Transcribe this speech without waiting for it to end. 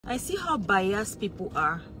I see how biased people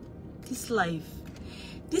are. This life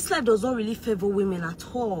does not really favor women at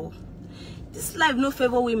all. This life no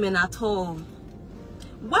favor women at all.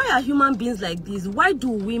 Why are human beings like this? Why do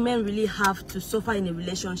women really have to suffer in a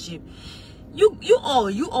relationship? You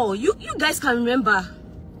guys can remember.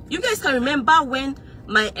 You guys can remember when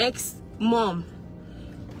my ex-mom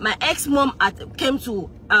came to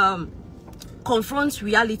confront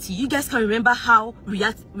reality. You guys can remember how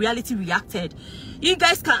reality reacted. You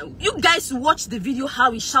guys watched the video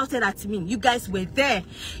how he shouted at me. You guys were there.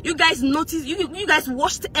 You guys noticed. You guys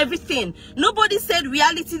watched everything. Nobody said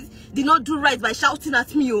reality did not do right by shouting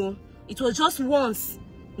at me. Oh, it was just once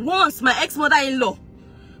my ex-mother-in-law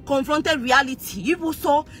confronted reality. You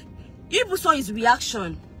saw his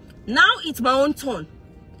reaction. Now it's my own turn.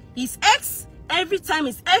 His ex, every time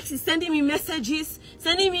his ex is sending me messages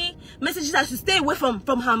I should stay away from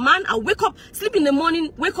her man. I wake up, sleep in the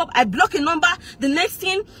morning, wake up, I block a number. The next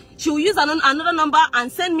thing, she will use another number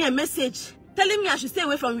and send me a message telling me I should stay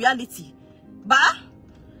away from reality. But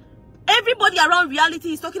everybody around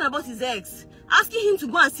reality is talking about his ex, asking him to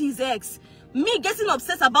go and see his ex. Me getting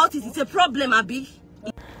upset about it, it's a problem, Abi.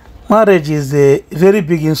 Marriage is a very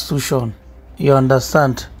big institution. You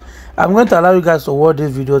understand? I'm going to allow you guys to watch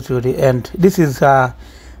this video to the end. This is her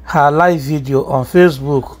live video on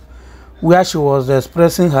Facebook where she was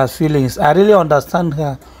expressing her feelings. I really understand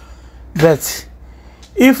her, but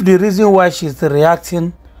if the reason why she's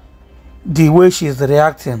reacting the way she's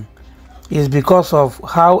reacting is because of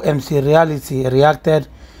how MC Reality reacted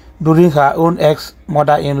during her own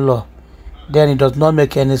ex-mother-in-law, then it does not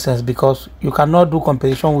make any sense, because you cannot do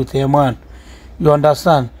competition with a man. You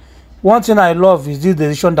understand? One thing I love is this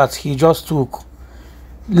decision that he just took.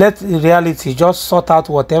 Let reality just sort out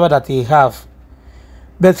whatever that he have.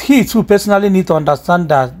 But he too personally need to understand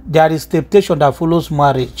that there is temptation that follows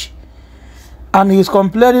marriage. And he's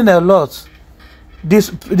complaining a lot. This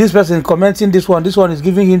person commenting this one is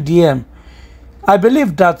giving him DM. I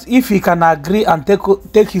believe that if he can agree and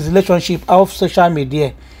take his relationship off social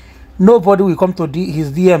media, nobody will come to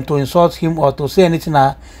his DM to insult him or to say anything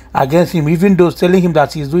against him, even those telling him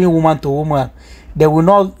that he's doing woman to woman. They will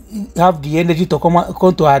not have the energy to come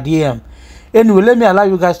to our DM. Anyway, let me allow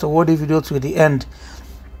you guys to watch the video to the end.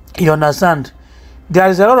 You understand? There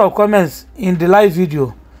is a lot of comments in the live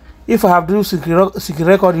video. If I have do secret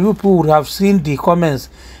record, you people would have seen the comments.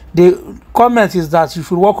 The comment is that you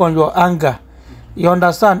should work on your anger. You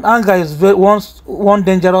understand? Anger is one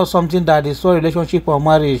dangerous something that destroys relationship or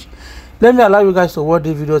marriage. Let me allow you guys to watch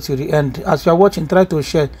the video till the end. As you are watching, try to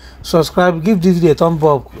share, subscribe, give this video a thumb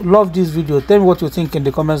up. Love this video. Tell me what you think in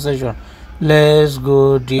the comment section. Let's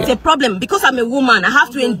go there. It's a problem because I'm a woman. I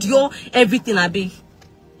have to endure everything, Abi.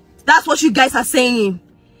 That's what you guys are saying.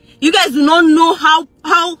 You guys do not know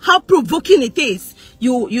how provoking it is.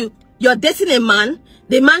 You're dating a man.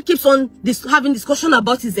 The man keeps on having discussion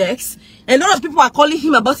about his ex. A lot of people are calling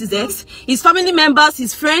him about his ex. His family members,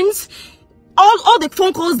 his friends, all the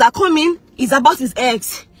phone calls that come in is about his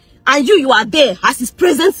ex. And you are there as his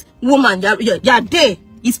present woman. You are there.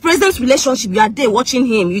 His present relationship, you are there watching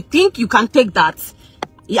him. You think you can take that?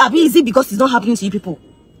 Is it because it's not happening to you people?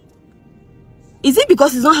 Is it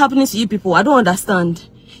because it's not happening to you people? I don't understand.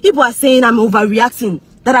 People are saying I'm overreacting.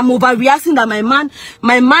 That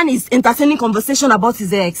my man is entertaining conversation about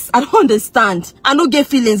his ex. I don't understand. I don't get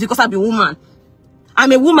feelings because I'm a woman.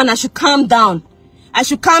 I'm a woman. I should calm down.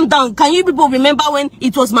 Can you people remember when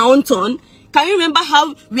it was my own turn? Can you remember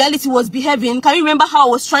how reality was behaving? Can you remember how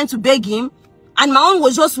I was trying to beg him? And my own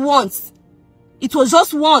was just once. It was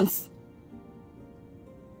just once.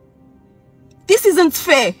 This isn't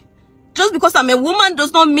fair. Just because I'm a woman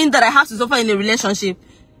does not mean that I have to suffer in a relationship.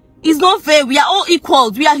 It's not fair. We are all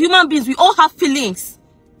equals. We are human beings. We all have feelings.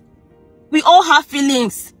 You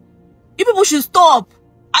people should stop.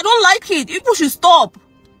 I don't like it. You people should stop.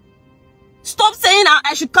 Stop saying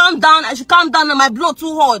I should calm down. And my blood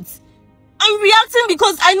too hot. I'm reacting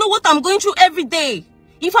because I know what I'm going through every day.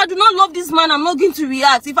 If I do not love this man, I'm not going to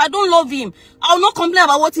react. If I don't love him, I'll not complain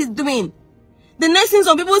about what he's doing. The next thing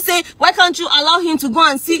some people say, why can't you allow him to go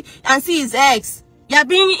and see his ex? You're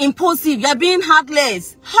being impulsive. You're being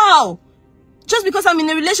heartless. How? Just because I'm in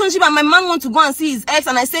a relationship and my man wants to go and see his ex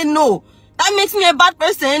and I say no, that makes me a bad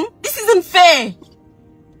person? This isn't fair.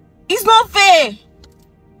 It's not fair.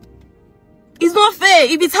 It's not fair.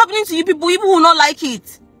 If it's happening to you people will not like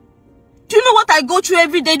it. Do you know what I go through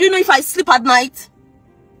every day? Do you know if I sleep at night?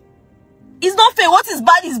 It's not fair. What is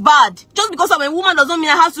bad is bad. Just because I'm a woman doesn't mean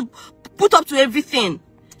I have to put up to everything.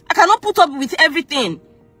 I cannot put up with everything.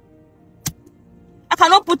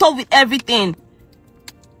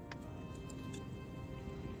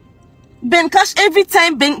 Ben Cash every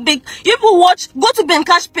time. You people watch, go to Ben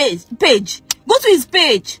Cash page. Go to his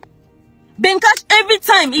page. Ben Cash every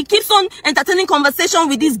time, he keeps on entertaining conversation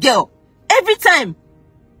with this girl. Every time.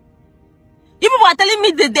 You people are telling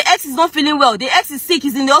me that the ex is not feeling well. The ex is sick,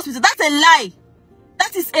 he's in the hospital. That's a lie.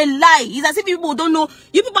 That is a lie. It's as if people don't know.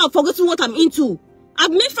 You people are forgetting what I'm into.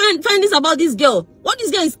 I've made findings about this girl. What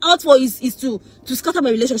this girl is out for is to scatter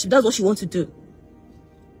my relationship. That's what she wants to do.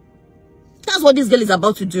 That's what this girl is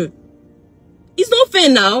about to do. It's not fair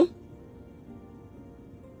now.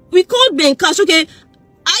 We called Ben Cash, okay?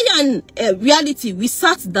 I and Reality, we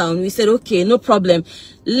sat down. We said, okay, no problem.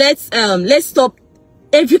 Let's stop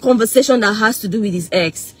every conversation that has to do with his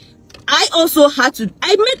ex. I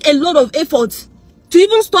made a lot of effort to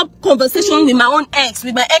even stop conversation with my own ex,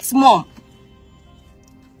 with my ex-mom.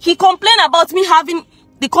 He complained about me having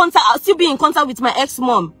the contact, still being in contact with my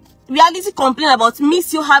ex-mom. Reality complained about me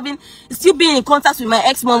still being in contact with my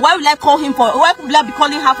ex-mom. Why will I call him why would I be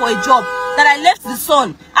calling her for a job? That I left the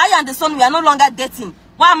son. I and the son, we are no longer dating.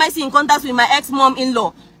 Why am I still in contact with my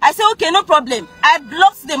ex-mom-in-law? I said, okay, no problem. I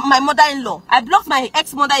blocked my mother-in-law. I blocked my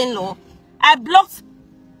ex-mother-in-law. I blocked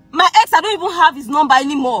my ex. I don't even have his number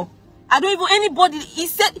anymore. I don't even, anybody, he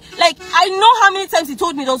said, like, I know how many times he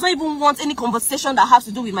told me he does not even want any conversation that has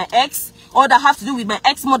to do with my ex, or that has to do with my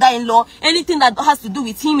ex-mother-in-law, anything that has to do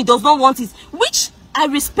with him, he does not want it, which I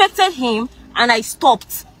respected him, and I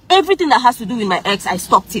stopped. Everything that has to do with my ex, I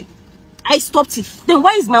stopped it. I stopped it. Then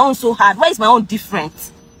why is my own so hard? Why is my own different?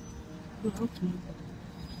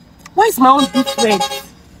 Why is my own different?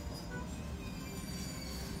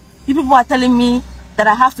 You people are telling me that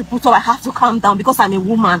I have to put up, I have to calm down because I'm a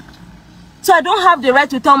woman. So I don't have the right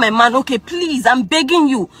to tell my man, okay, please, I'm begging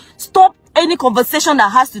you, stop any conversation that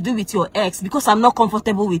has to do with your ex because I'm not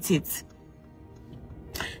comfortable with it.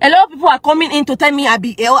 A lot of people are coming in to tell me I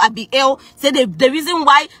be ill, say the reason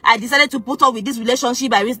why I decided to put up with this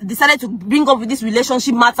relationship, I decided to bring up with this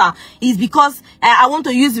relationship matter is because I want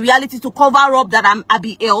to use Reality to cover up that I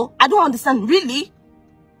be ill. I don't understand. Really?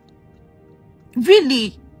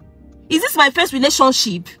 Really? Is this my first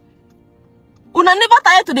relationship? Una never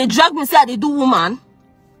tired to they drag me say I they do woman.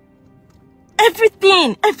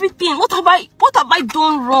 Everything. What have I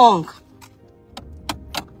done wrong?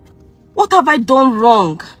 What have I done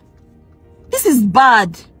wrong? This is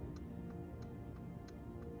bad.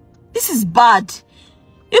 This is bad.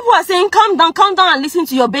 People are saying, calm down and listen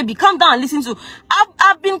to your baby. Calm down and listen to.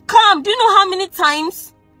 I've been calm. Do you know how many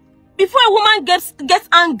times? Before a woman gets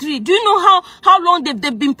angry, do you know how long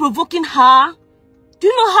they've been provoking her? Do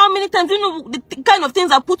you know how many times? Do you know the kind of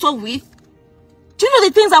things I put up with? Do you know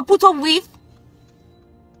the things I put up with?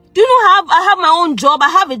 Do you know I have my own job? I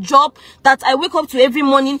have a job that I wake up to every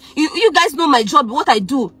morning. You guys know my job, what I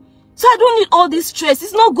do. So I don't need all this stress.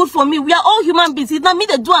 It's not good for me. We are all human beings. It's not me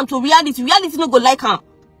that do am to Reality. Reality no go like her.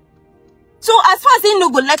 So as far as they no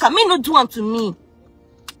go like her, me no do am to me.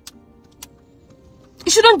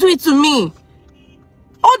 You shouldn't do it to me.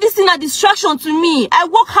 All these things are distraction to me. I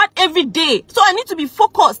work hard every day. So I need to be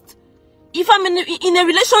focused. If I'm in a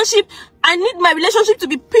relationship, I need my relationship to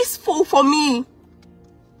be peaceful for me.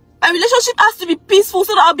 My relationship has to be peaceful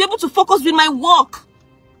so that I'll be able to focus with my work.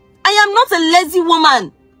 I am not a lazy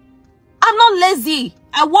woman. I'm not lazy.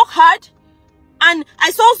 I work hard. And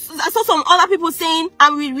I saw some other people saying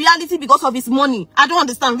I'm with Reality because of his money. I don't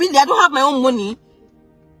understand. Really, I don't have my own money.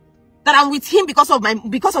 That I'm with him because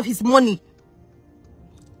of his money.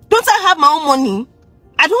 Don't I have my own money?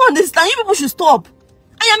 I don't understand. You people should stop.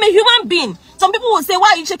 I am a human being. Some people will say,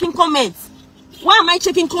 why are you checking comments? Why am I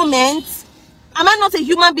checking comments? Am I not a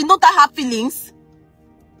human being? Don't I have feelings?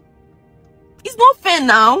 It's not fair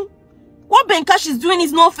now. What Ben Cash is doing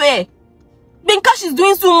is not fair. Ben Cash is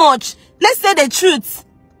doing too much. Let's say the truth.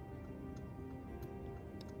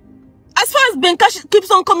 As far as Ben Cash keeps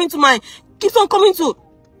on coming to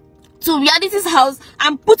Reality's house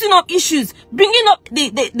and putting up issues, bringing up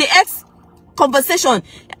the ex conversation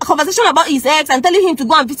about his ex and telling him to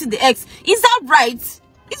go and visit the ex. Is that right?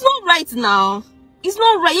 It's not right now. It's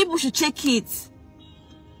not right. People should check it.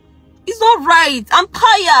 It's not right. I'm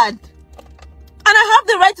tired. And I have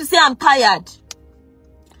the right to say I'm tired.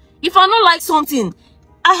 If I don't like something,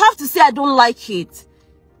 I have to say I don't like it.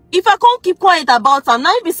 If I can't keep quiet about it,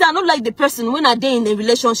 now if you say I don't like the person when I'm in a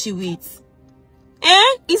relationship with,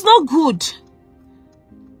 it's not good.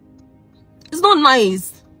 It's not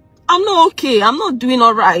nice. I'm not okay. I'm not doing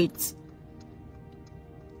all right.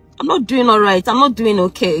 I'm not doing all right. I'm not doing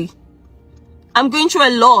okay. I'm going through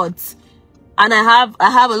a lot. And I have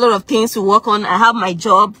a lot of things to work on. I have my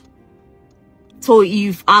job. So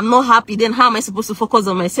if I'm not happy, then how am I supposed to focus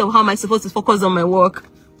on myself? How am I supposed to focus on my work?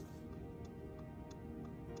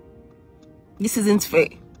 This isn't fair.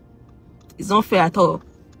 It's not fair at all.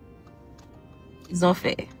 It's not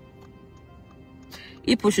fair.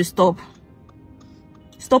 People should stop.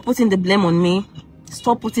 Stop putting the blame on me.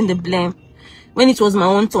 Stop putting the blame. When it was my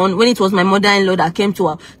own turn, when it was my mother-in-law that came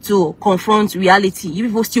to confront reality, you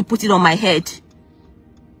people still put it on my head.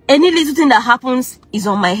 Any little thing that happens is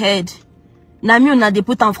on my head. Now they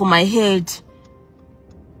put them for my head.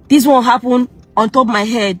 This won't happen on top of my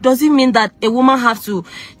head. Does it mean that a woman have to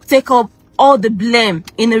take up all the blame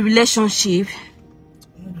in a relationship?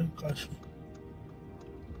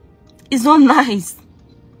 It's not nice.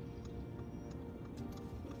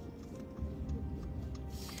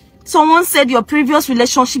 Someone said your previous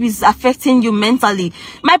relationship is affecting you mentally.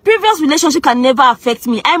 My previous relationship can never affect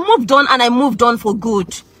me. I moved on, and I moved on for good.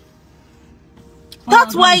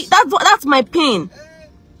 That's why, that's my pain.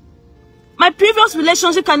 My previous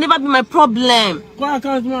relationship can never be my problem. I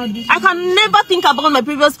can never think about my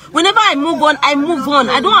previous. Whenever I move on, I move on.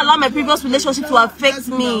 I don't allow my previous relationship to affect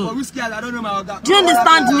me. Do you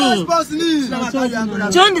understand me?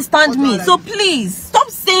 Do you understand me? So please, stop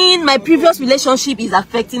saying my previous relationship is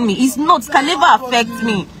affecting me. It's not. It can never affect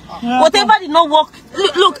me. Whatever did not work.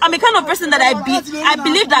 Look, I'm a kind of person that I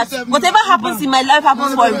believe that whatever happens in my life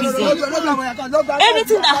happens for a reason.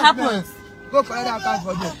 Everything that happens.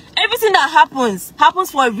 Everything that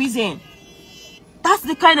happens for a reason. That's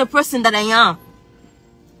the kind of person that I am.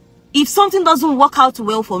 If something doesn't work out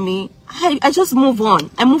well for me, I just move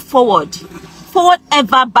on. I move forward. Forward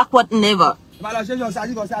ever, backward never. Do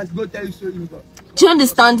you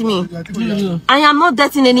understand me? I am not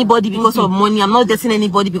dating anybody because of money. I'm not dating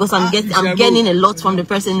anybody because I'm getting a lot from the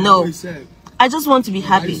person. No. I just want to be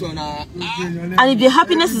happy. And if the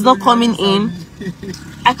happiness is not coming in,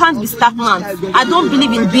 I can't be stagnant. I don't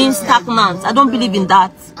believe in being stagnant. I don't believe in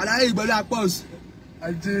that.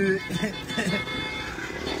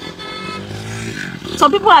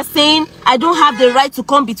 Some people are saying I don't have the right to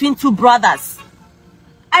come between two brothers.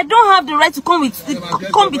 I don't have the right to come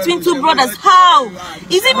between two brothers. How?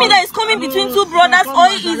 Is it me that is coming between two brothers, or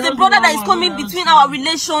is the brother that is coming between our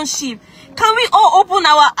relationship? Can we all open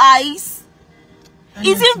our eyes?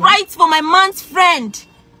 Is it right for my man's friend?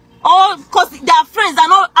 Or because they are friends, they're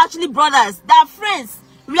not actually brothers. They are friends.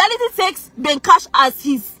 Reality takes Ben Cash as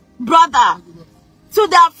his brother. So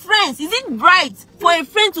they are friends. Is it right for a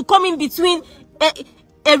friend to come in between a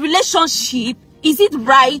relationship? Is it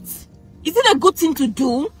right? Is it a good thing to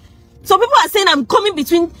do? So people are saying I'm coming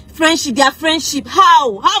between friendship, their friendship.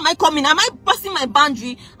 How? How am I coming? Am I passing my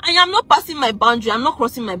boundary? I am not passing my boundary. I'm not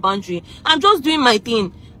crossing my boundary. I'm just doing my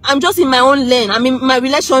thing. I'm just in my own lane. I'm in my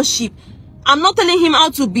relationship. I'm not telling him how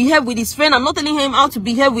to behave with his friend. I'm not telling him how to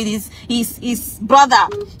behave with his brother.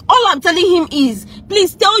 All I'm telling him is,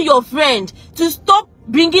 please tell your friend to stop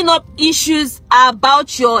bringing up issues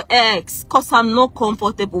about your ex, because I'm not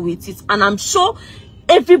comfortable with it. And I'm sure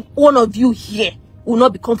every one of you here will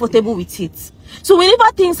not be comfortable with it. So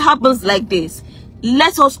whenever things happens like this,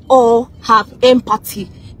 let us all have empathy.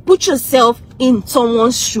 Put yourself in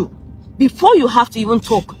someone's shoe. Before you have to even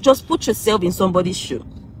talk, just put yourself in somebody's shoe.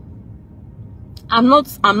 I'm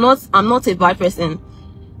not a bad person.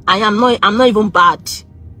 I'm not even bad.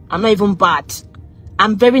 I'm not even bad.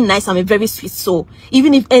 I'm very nice. I'm a very sweet soul.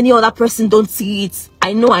 Even if any other person don't see it,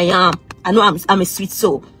 I know I am. I know I'm a sweet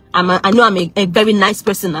soul. I know I'm a very nice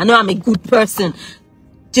person. I know I'm a good person.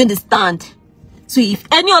 Do you understand? So if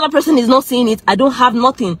any other person is not seeing it, I don't have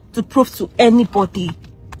nothing to prove to anybody.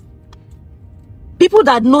 People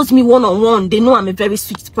that knows me one-on-one, they know I'm a very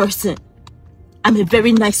sweet person. I'm a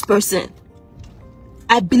very nice person.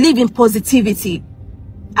 I believe in positivity.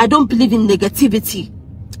 I don't believe in negativity.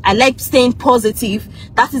 I like staying positive.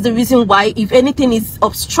 That is the reason why if anything is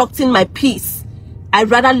obstructing my peace,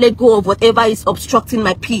 I'd rather let go of whatever is obstructing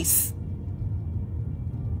my peace.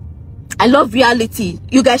 I love reality.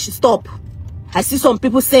 You guys should stop. I see some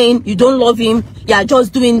people saying you don't love him. You are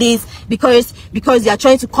just doing this because you are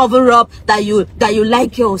trying to cover up that you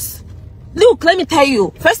like girls. Look, let me tell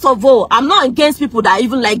you. First of all, I'm not against people that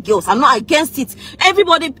even like girls. I'm not against it.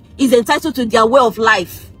 Everybody is entitled to their way of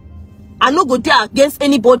life. I no go there against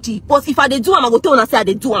anybody. But if I they do, I'm going to tell you say I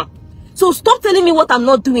they do them. So stop telling me what I'm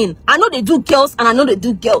not doing. I know they do girls and I know they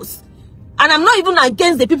do girls. And I'm not even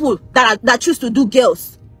against the people that choose to do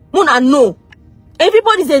girls. Mona, no.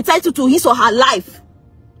 Everybody is entitled to his or her life.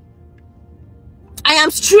 I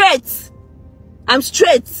am straight. I'm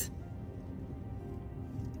straight.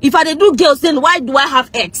 If I dey do girls, then why do I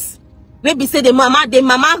have ex? Maybe say the mama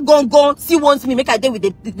go still wants me make I date with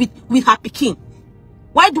her pikin.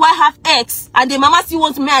 Why do I have ex and the mama still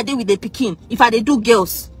wants me I date with the pikin if I dey do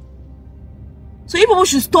girls? So you people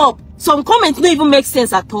should stop Some comments don't even make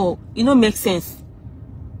sense at all. It don't make sense.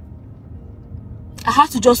 I have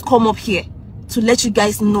to just come up here to let you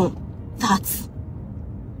guys know that,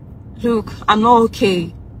 look, I'm not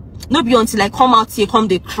okay. No be until I come out here,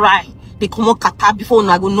 they cry, they come out kata before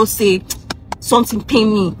I go no say something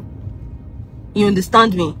pain me. You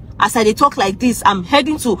understand me? As I talk like this, I'm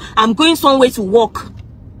going somewhere to work.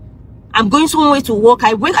 I'm going somewhere to work.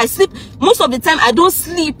 I sleep. Most of the time, I don't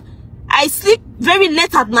sleep. I sleep very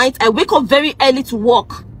late at night. I wake up very early to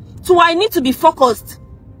work. So I need to be focused.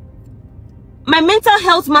 My mental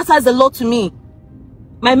health matters a lot to me.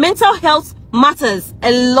 My mental health matters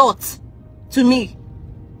a lot to me.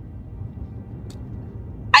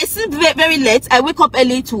 I sleep very late. I wake up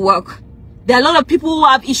early to work. There are a lot of people who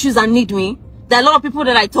have issues and need me. There are a lot of people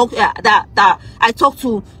that I talk that I talk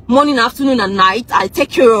to morning, afternoon, and night. I take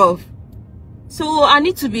care of. So I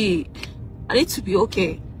need to be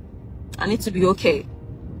okay. I need to be okay.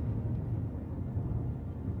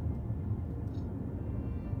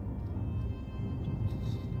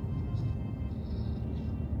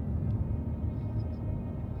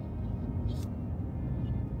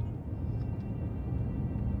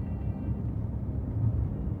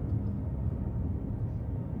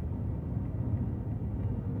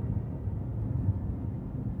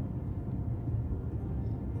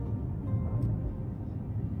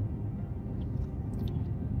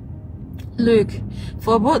 Look,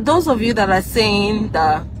 for those of you that are saying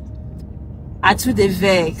that I too the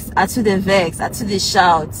vex, I too the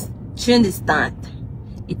shout, you understand?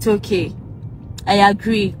 It's okay. I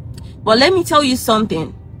agree. But let me tell you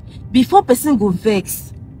something. Before person go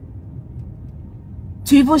vex,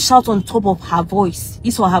 to even shout on top of her voice,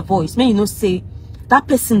 his or her voice, may you know say that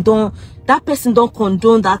person don't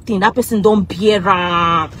condone that thing, that person don't bear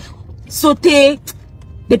am. So the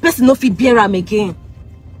person no fit bear am again.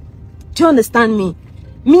 Do you understand me?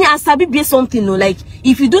 Me, I sabi be something, no. Like,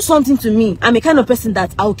 if you do something to me, I'm a kind of person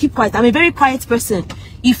that I'll keep quiet. I'm a very quiet person.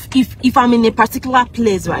 If I'm in a particular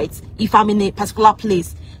place, right? If I'm in a particular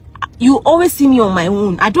place, you always see me on my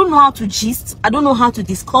own. I don't know how to gist. I don't know how to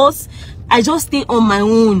discuss. I just stay on my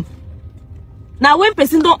own. Now, when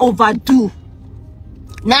person don't overdo,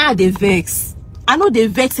 now they vex. I know they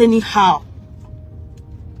vex anyhow.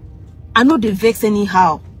 I know they vex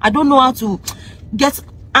anyhow. I don't know how to get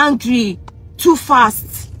angry too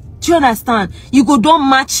fast. Do you understand? You go don't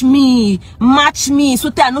match me so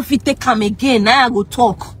that I no fit take come again. Now I go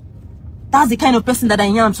talk. That's the kind of person that I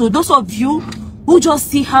am. So those of you who just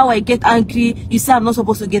see how I get angry, you say I'm not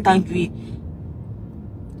supposed to get angry.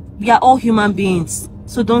 We are all human beings,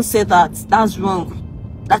 so don't say that. That's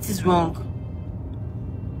wrong. That is wrong.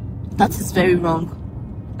 That is very wrong.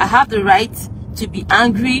 I have the right to be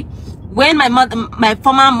angry. When my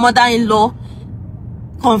former mother-in-law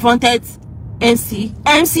confronted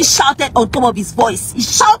MC shouted on top of his voice. He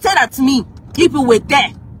shouted at me. People were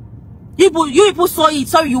there. You people saw it.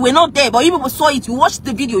 Sorry, you were not there, but you people saw it. You watched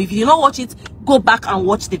the video. If you did not watch it, go back and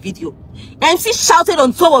watch the video. MC shouted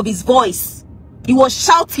on top of his voice. He was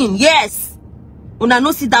shouting, yes. When I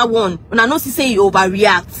no see that one, when I no see say you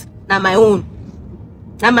overreact, now my own.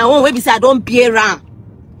 Now my own way be say I don't bear ram.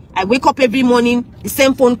 I wake up every morning, the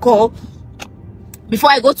same phone call.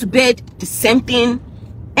 Before I go to bed, the same thing.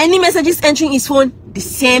 Any messages entering his phone, the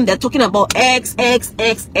same. They're talking about X. I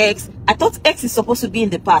thought X is supposed to be in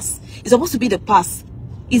the past. It's supposed to be the past.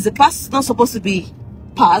 Is the past not supposed to be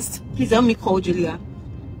past? Please help me call Julia.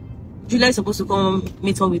 Julia is supposed to come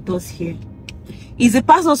meet up with us here. Is the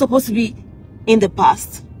past not supposed to be in the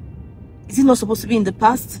past? Is it not supposed to be in the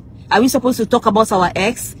past? Are we supposed to talk about our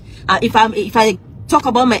ex? If I talk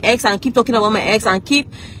about my ex and keep talking about my ex and keep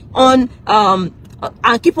on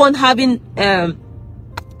having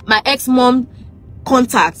my ex-mom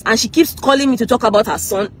contacts and she keeps calling me to talk about her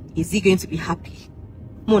son, is he going to be happy?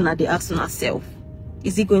 Mona, they asking herself,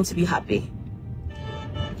 is he going to be happy?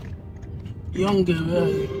 Young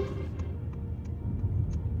girl.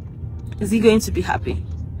 Is he going to be happy?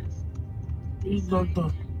 He's doctor.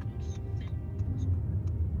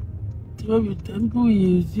 You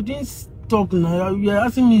didn't talk now. You're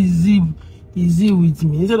asking me is he with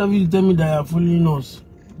me? Instead of you to tell me that you're following us.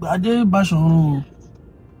 But I didn't bash on you.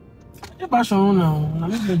 Now.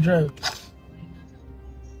 I'm going to drive.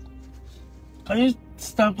 Can you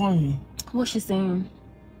start on me? What's she saying?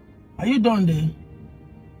 Are you done there?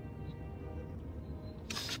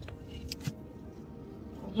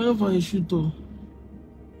 I'm going for a shoot.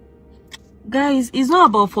 Guys, it's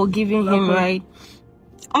not about forgiving him, right?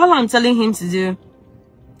 All I'm telling him to do,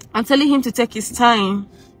 I'm telling him to take his time.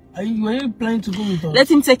 Are you planning to go with us?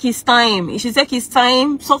 Let him take his time. He should take his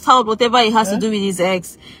time, sort out whatever he has to do with his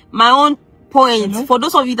ex. My own point, for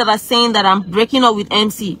those of you that are saying that I'm breaking up with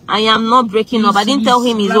MC, I am not breaking up. I didn't tell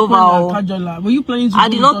him it's over. Were you planning to I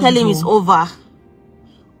did not tell him it's over.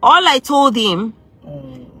 All I told him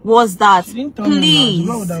was that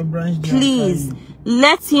please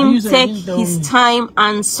let him take his time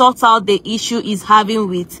and sort out the issue he's having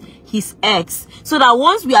with his ex, so that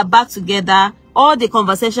once we are back together, all the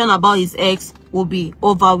conversation about his ex will be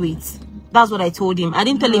over with. That's what I told him. I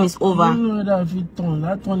didn't tell him it's over. I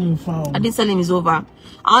didn't tell him it's over.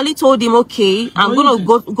 I only told him, okay, I'm gonna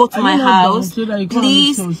go to my house.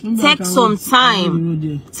 Please take some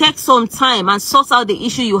time. Take some time and sort out the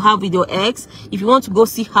issue you have with your ex. If you want to go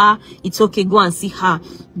see her, it's okay, go and see her.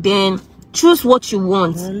 Then choose what you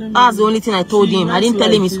want. That's the only thing I told him. I didn't tell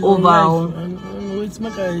him it's over.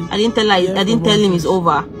 I didn't tell him it's over.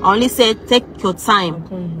 I only said take your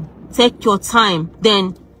time. Take your time.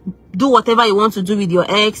 Then do whatever you want to do with your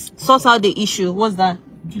ex. Sort out the issue. What's that?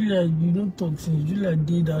 Julia, you don't talk since Julia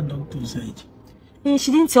did that doctor side. Hey,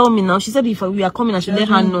 she didn't tell me now. She said if we are coming, I should let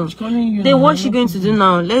her know. Then what's she going to do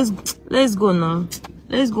now? Let's go now.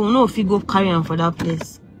 Let's go. No, if you go carry on for that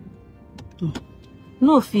place.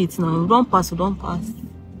 No fit now. Don't pass.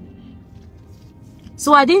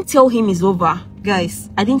 So I didn't tell him it's over, guys.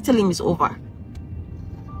 I didn't tell him it's over.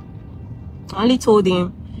 I only told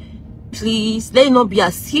him, please let it not be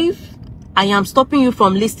as if I am stopping you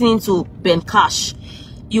from listening to Ben Cash.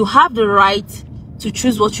 You have the right to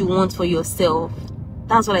choose what you want for yourself.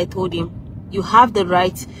 That's what I told him. You have the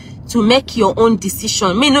right to make your own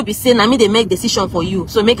decision. May not be saying I mean they make decision for you,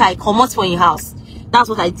 so make I come out from your house. That's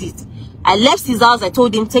what I did. I left his house. I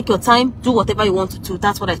told him, take your time, do whatever you want to do.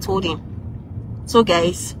 That's what I told him. So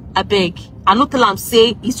guys, I beg, I not tell him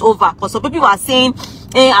say it's over, because some people are saying,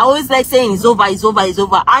 I always like saying it's over.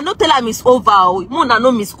 I not tell him it's over. Mona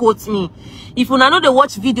no misquote me. If you know they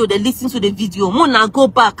watch video, they listen to the video. Mona go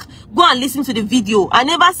back, go and listen to the video. I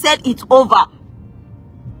never said it's over.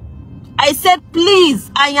 I said,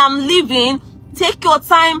 please, I am leaving. Take your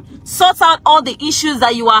time, sort out all the issues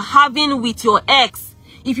that you are having with your ex.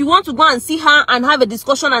 If you want to go and see her and have a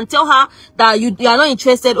discussion and tell her that you are not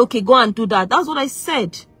interested, okay, go and do that. That's what I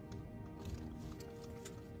said.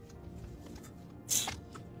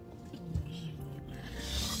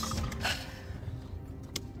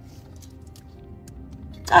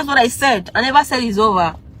 That's what I said. I never said it's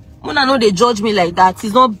over. When I know they judge me like that,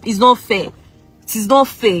 it's not fair. It is not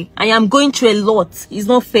fair. I am going through a lot. It's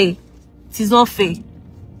not fair. It is not fair.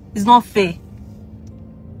 It's not fair.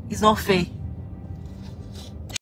 It's not fair.